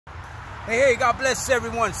Hey, God bless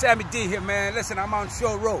everyone. Sammyd here, man. Listen, I'm on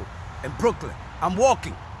Shore Road in Brooklyn. I'm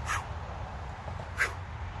walking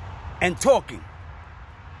and talking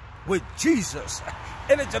with Jesus.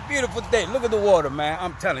 And it's a beautiful day. Look at the water, man.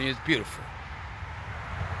 I'm telling you, it's beautiful.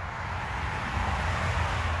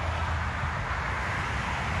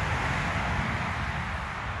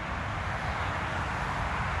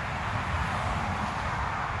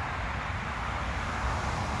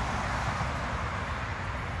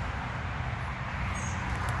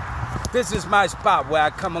 This is my spot where I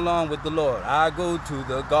come along with the Lord. I go to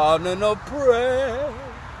the garden of prayer.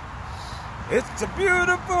 It's a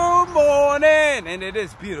beautiful morning, and it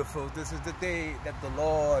is beautiful. This is the day that the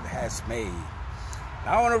Lord has made.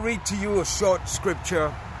 Now, I want to read to you a short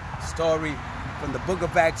scripture story from the book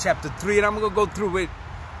of Acts chapter 3, and I'm going to go through it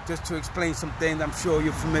just to explain some things. I'm sure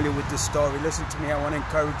you're familiar with this story. Listen to me. I want to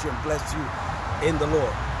encourage you and bless you in the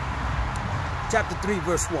Lord. Chapter 3,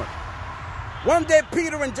 verse 1. One day,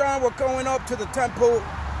 Peter and John were going up to the temple,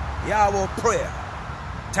 the hour of prayer,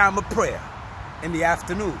 time of prayer in the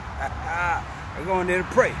afternoon. They're going there to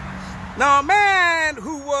pray. Now, a man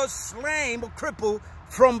who was lame or crippled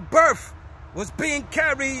from birth was being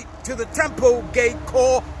carried to the temple gate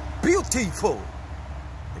called Beautiful.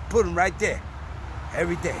 They put him right there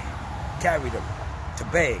every day, carried him to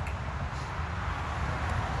beg.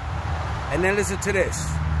 And then listen to this.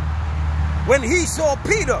 When he saw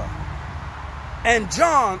Peter and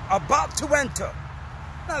John about to enter.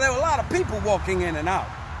 Now, there were a lot of people walking in and out,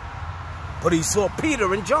 but he saw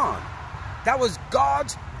Peter and John. That was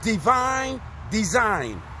God's divine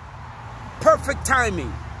design. Perfect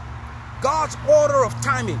timing. God's order of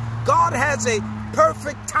timing. God has a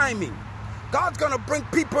perfect timing. God's going to bring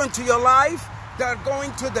people into your life that are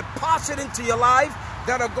going to deposit into your life,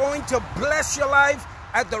 that are going to bless your life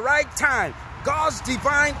at the right time. God's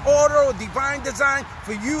divine order or divine design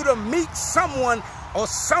for you to meet someone or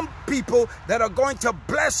some people that are going to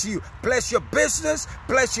bless you. Bless your business,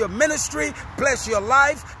 bless your ministry, bless your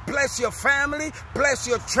life, bless your family, bless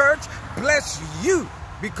your church, bless you,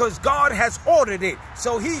 because God has ordered it.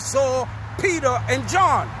 So he saw Peter and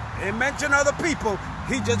John. He didn't mention other people.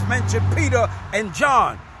 He just mentioned Peter and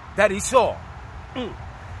John that he saw.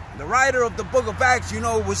 The writer of the book of Acts, you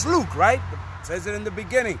know, was Luke, right? It says it in the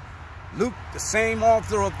beginning. Luke, the same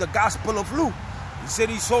author of the Gospel of Luke. He said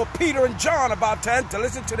he saw Peter and John about to enter.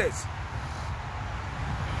 Listen to this.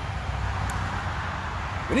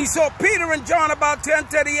 When he saw Peter and John about to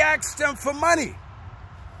enter, he asked them for money.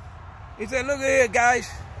 He said, look here,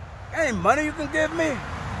 guys. There ain't money you can give me.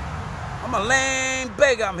 I'm a lame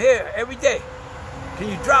beggar. I'm here every day. Can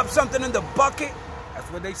you drop something in the bucket?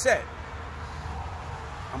 That's what they said.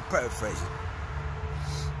 I'm paraphrasing.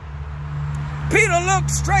 Peter looked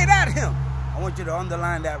straight at him. I want you to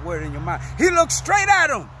underline that word in your mind. He looked straight at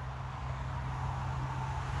him.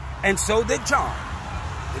 And so did John.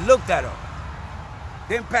 They looked at him.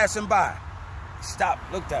 Then passing by,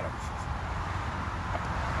 stopped, looked at him.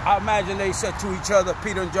 I imagine they said to each other,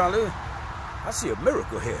 Peter and John, I see a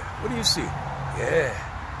miracle here. What do you see? Yeah,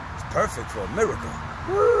 it's perfect for a miracle.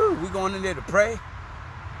 Woo, we going in there to pray.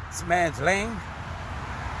 This man's lame.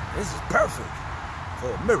 This is perfect for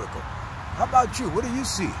a miracle. How about you? What do you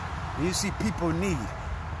see? When you see people in need,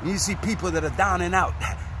 when you see people that are down and out,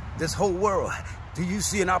 this whole world, do you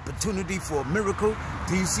see an opportunity for a miracle?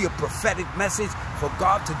 Do you see a prophetic message for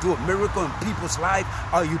God to do a miracle in people's lives?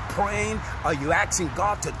 Are you praying? Are you asking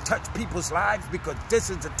God to touch people's lives? Because this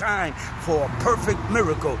is the time for a perfect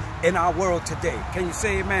miracle in our world today. Can you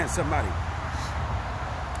say amen, somebody?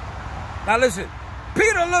 Now listen,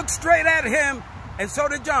 Peter looked straight at him, and so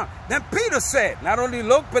did John. Then Peter said, not only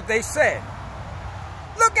looked, but they said,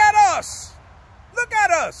 look at us. Look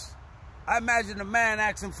at us. I imagine the man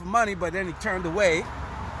asking for money, but then he turned away,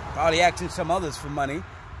 probably asking some others for money.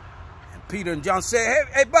 And Peter and John said,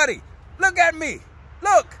 hey, buddy, look at me.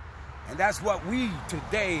 Look. And that's what we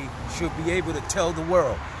today should be able to tell the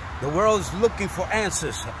world. The world's looking for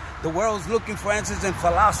answers. The world's looking for answers in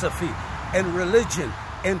philosophy, in religion,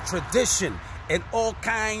 in tradition, in all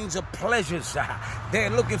kinds of pleasures. They're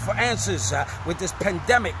looking for answers with this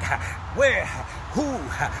pandemic. Where, who,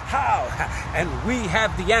 how, and we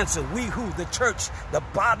have the answer. We who? The church, the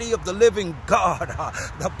body of the living God,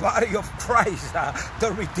 the body of Christ,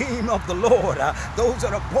 the redeemed of the Lord, those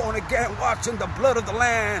that are born again, watching the blood of the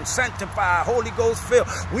Lamb, sanctified, Holy Ghost filled.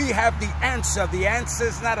 We have the answer. The answer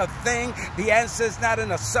is not a thing. The answer is not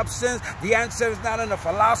in a substance. The answer is not in a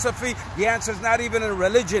philosophy. The answer is not even in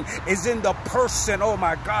religion. It's in the person. Oh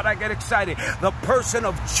my God, I get excited. The person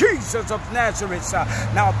of Jesus of Nazareth.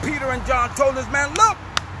 Now Peter and John told this man, look,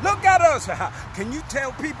 Look at us. Can you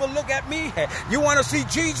tell people, look at me? You want to see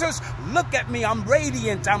Jesus? Look at me. I'm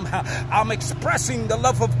radiant. I'm expressing the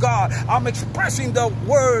love of God. I'm expressing the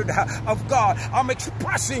word of God. I'm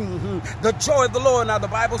expressing the joy of the Lord. Now, the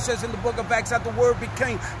Bible says in the book of Acts that the word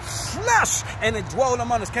became flesh and it dwelled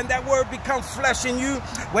among us. Can that word become flesh in you?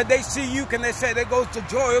 When they see you, can they say, there goes the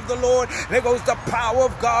joy of the Lord, there goes the power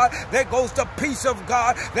of God, there goes the peace of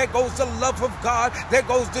God, there goes the love of God, there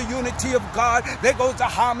goes the unity of God, there goes the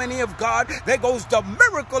harmony of God, there goes the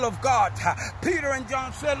miracle of God. Peter and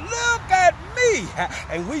John said, look at me.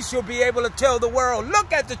 And we should be able to tell the world,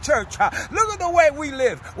 look at the church. Look at the way we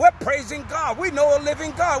live. We're praising God. We know a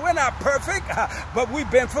living God. We're not perfect, but we've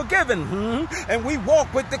been forgiven. And we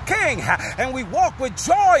walk with the King. And we walk with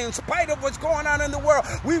joy in spite of what's going on in the world.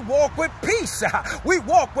 We walk with peace. We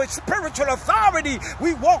walk with spiritual authority.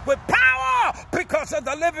 We walk with power because of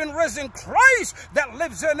the living, risen Christ that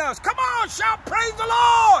lives in us. Come on, shout, praise the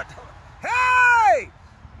Lord. Hey!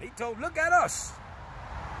 He told, look at us.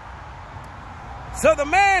 So the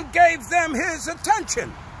man gave them his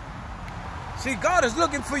attention. See, God is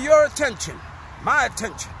looking for your attention, my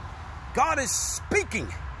attention. God is speaking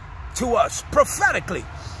to us prophetically.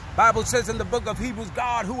 Bible says in the book of Hebrews,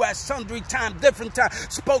 God, who at sundry times, different times,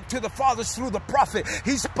 spoke to the fathers through the prophet.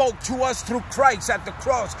 He spoke to us through Christ at the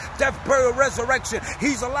cross, death, burial, resurrection.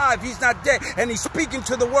 He's alive. He's not dead. And he's speaking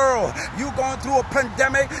to the world. You going through a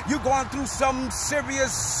pandemic. You going through some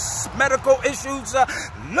serious medical issues.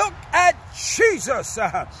 Look at Jesus.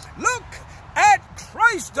 Look at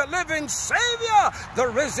Christ, the living Savior, the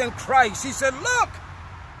risen Christ. He said, look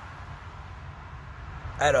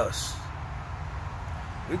at us.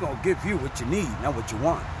 We're going to give you what you need, not what you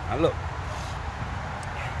want. Now look.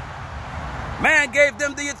 Man gave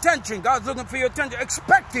them the attention. God's looking for your attention,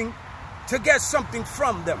 expecting to get something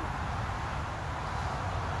from them.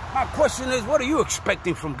 My question is, what are you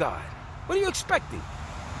expecting from God? What are you expecting?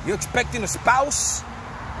 You expecting a spouse,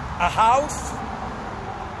 a house,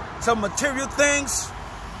 some material things,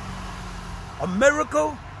 a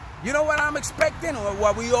miracle? You know what I'm expecting, or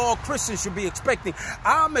what we all Christians should be expecting?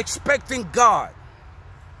 I'm expecting God.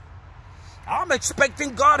 I'm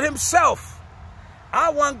expecting God himself. I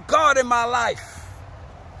want God in my life.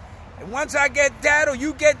 And once I get that, or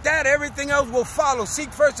you get that, everything else will follow.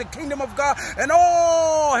 Seek first the kingdom of God and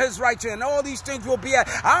all his righteousness, and all these things will be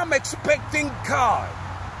added. I'm expecting God.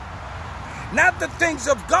 Not the things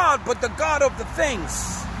of God, but the God of the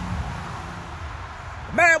things.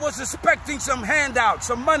 Man was expecting some handout,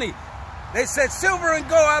 some money. They said, silver and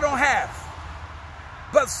gold I don't have,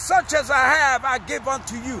 but such as I have, I give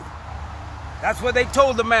unto you. That's what they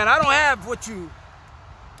told the man. I don't have what you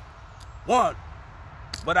want,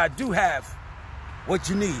 but I do have what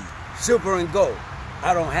you need. Silver and gold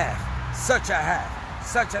I don't have. Such I have.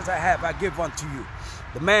 Such as I have, I give unto you.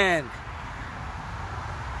 The man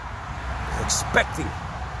is expecting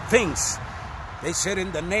things. They said,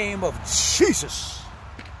 in the name of Jesus.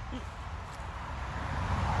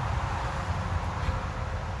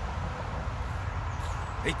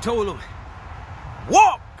 They told him,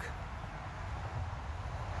 walk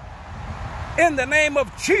in the name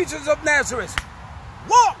of Jesus of Nazareth.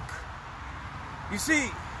 Walk. You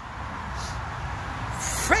see,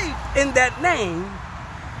 faith in that name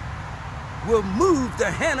will move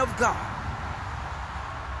the hand of God,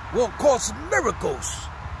 will cause miracles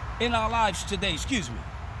in our lives today. Excuse me.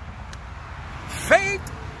 Faith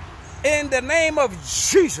in the name of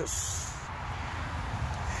Jesus.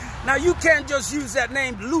 Now, you can't just use that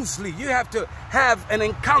name loosely. You have to have an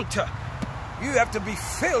encounter. You have to be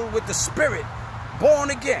filled with the Spirit,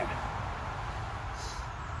 born again.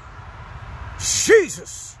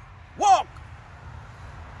 Jesus, walk.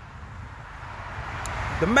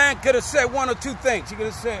 The man could have said one or two things. He could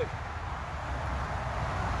have said,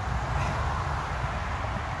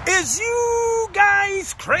 is you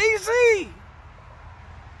guys crazy?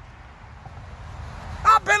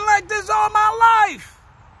 I've been like this all my life.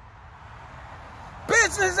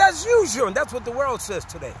 Business as usual. And that's what the world says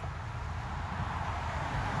today.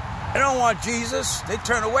 They don't want Jesus. They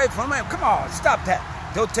turn away from him. Come on, stop that.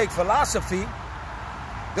 They'll take philosophy.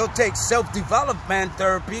 They'll take self-development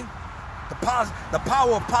therapy, the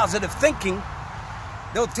power of positive thinking.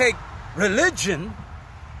 They'll take religion,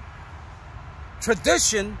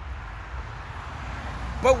 tradition,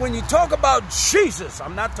 But when you talk about Jesus,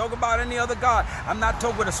 I'm not talking about any other God. I'm not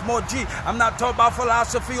talking with a small G. I'm not talking about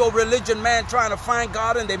philosophy or religion, man trying to find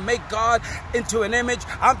God and they make God into an image.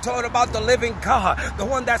 I'm talking about the living God, the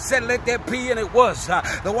one that said, let there be, and it was.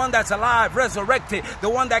 The one that's alive, resurrected, the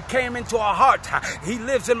one that came into our heart. He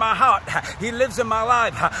lives in my heart. He lives in my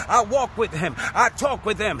life. I walk with him. I talk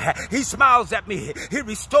with him. He smiles at me. He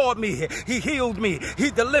restored me. He healed me.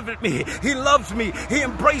 He delivered me. He loves me. He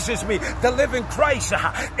embraces me. The living Christ.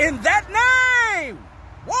 In that name,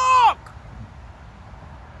 walk.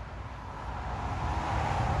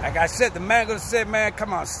 Like I said, the man could have said, man,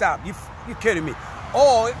 come on, stop. You kidding me.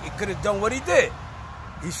 Or he could have done what he did.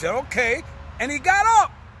 He said, okay, and he got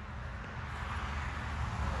up.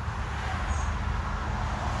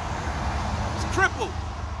 He's crippled,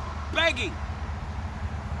 begging.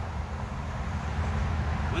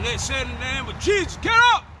 When they said in the name of Jesus, get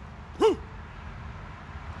up.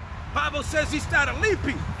 Bible says he started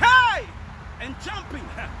leaping, hey, and jumping,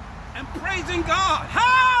 and praising God,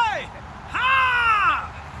 hey, ha!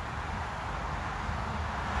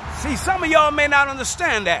 See, some of y'all may not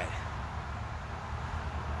understand that.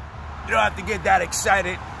 You don't have to get that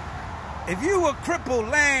excited. If you were crippled,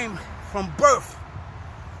 lame from birth,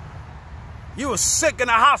 you were sick in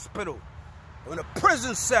a hospital, or in a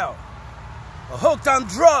prison cell, or hooked on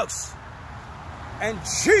drugs, and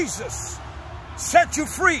Jesus set you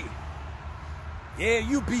free, yeah,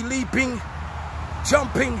 you be leaping,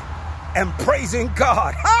 jumping, and praising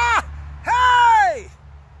God. Ha! Hey!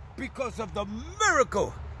 Because of the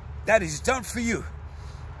miracle that he's done for you.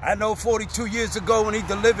 I know 42 years ago when he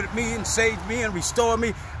delivered me and saved me and restored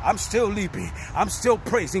me, I'm still leaping. I'm still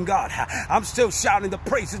praising God. I'm still shouting the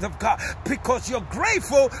praises of God because you're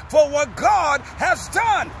grateful for what God has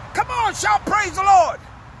done. Come on, shout praise the Lord.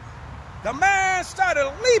 The man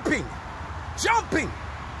started leaping, jumping,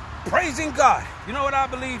 praising God. You know what I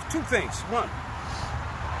believe? Two things. One,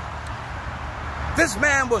 this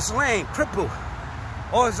man was lame, crippled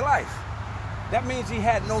all his life. That means he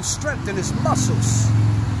had no strength in his muscles.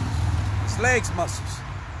 His legs muscles.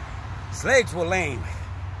 His legs were lame.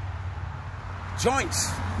 Joints,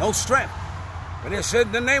 no strength. But they said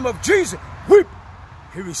in the name of Jesus, whoop,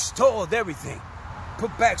 he restored everything.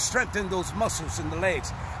 Put back strength in those muscles in the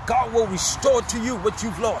legs. God will restore to you what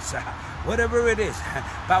you've lost. Whatever it is,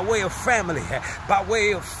 by way of family, by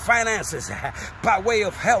way of finances, by way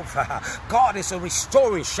of health. God is a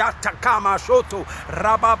restoring.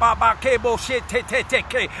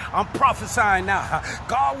 I'm prophesying now.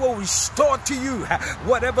 God will restore to you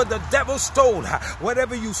whatever the devil stole,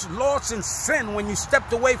 whatever you lost in sin when you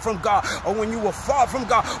stepped away from God or when you were far from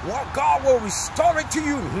God. God will restore it to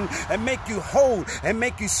you and make you whole and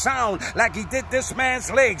make you sound like he did this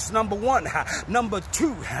man's legs, number one. Number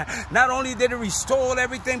two, not only did he restore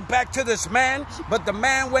everything back to this man, but the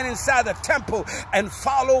man went inside the temple and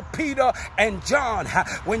followed Peter and John.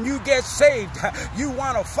 When you get saved, you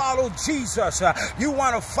want to follow Jesus. You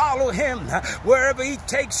want to follow him. Wherever he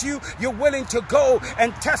takes you, you're willing to go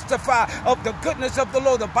and testify of the goodness of the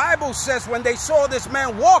Lord. The Bible says when they saw this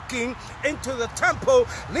man walking into the temple,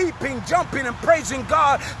 leaping, jumping, and praising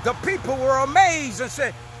God, the people were amazed and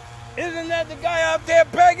said, isn't that the guy out there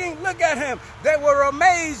begging? Look at him. They were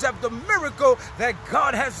amazed at the miracle that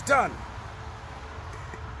God has done.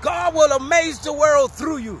 God will amaze the world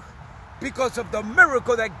through you because of the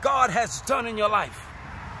miracle that God has done in your life.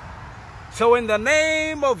 So in the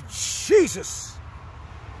name of Jesus,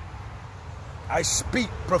 I speak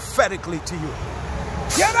prophetically to you.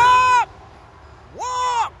 Get up!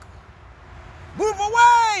 Walk! Move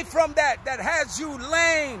away from that has you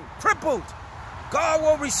lame, crippled. God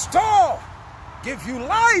will restore, give you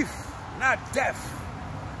life, not death.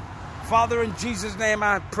 Father, in Jesus' name,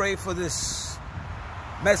 I pray for this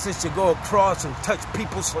message to go across and touch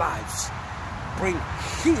people's lives. Bring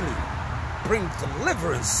healing, bring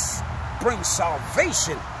deliverance, bring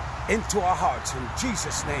salvation into our hearts. In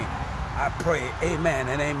Jesus' name, I pray, amen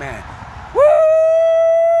and amen. Woo!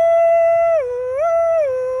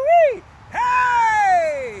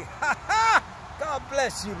 Hey! Ha ha! God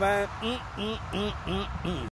bless you, man.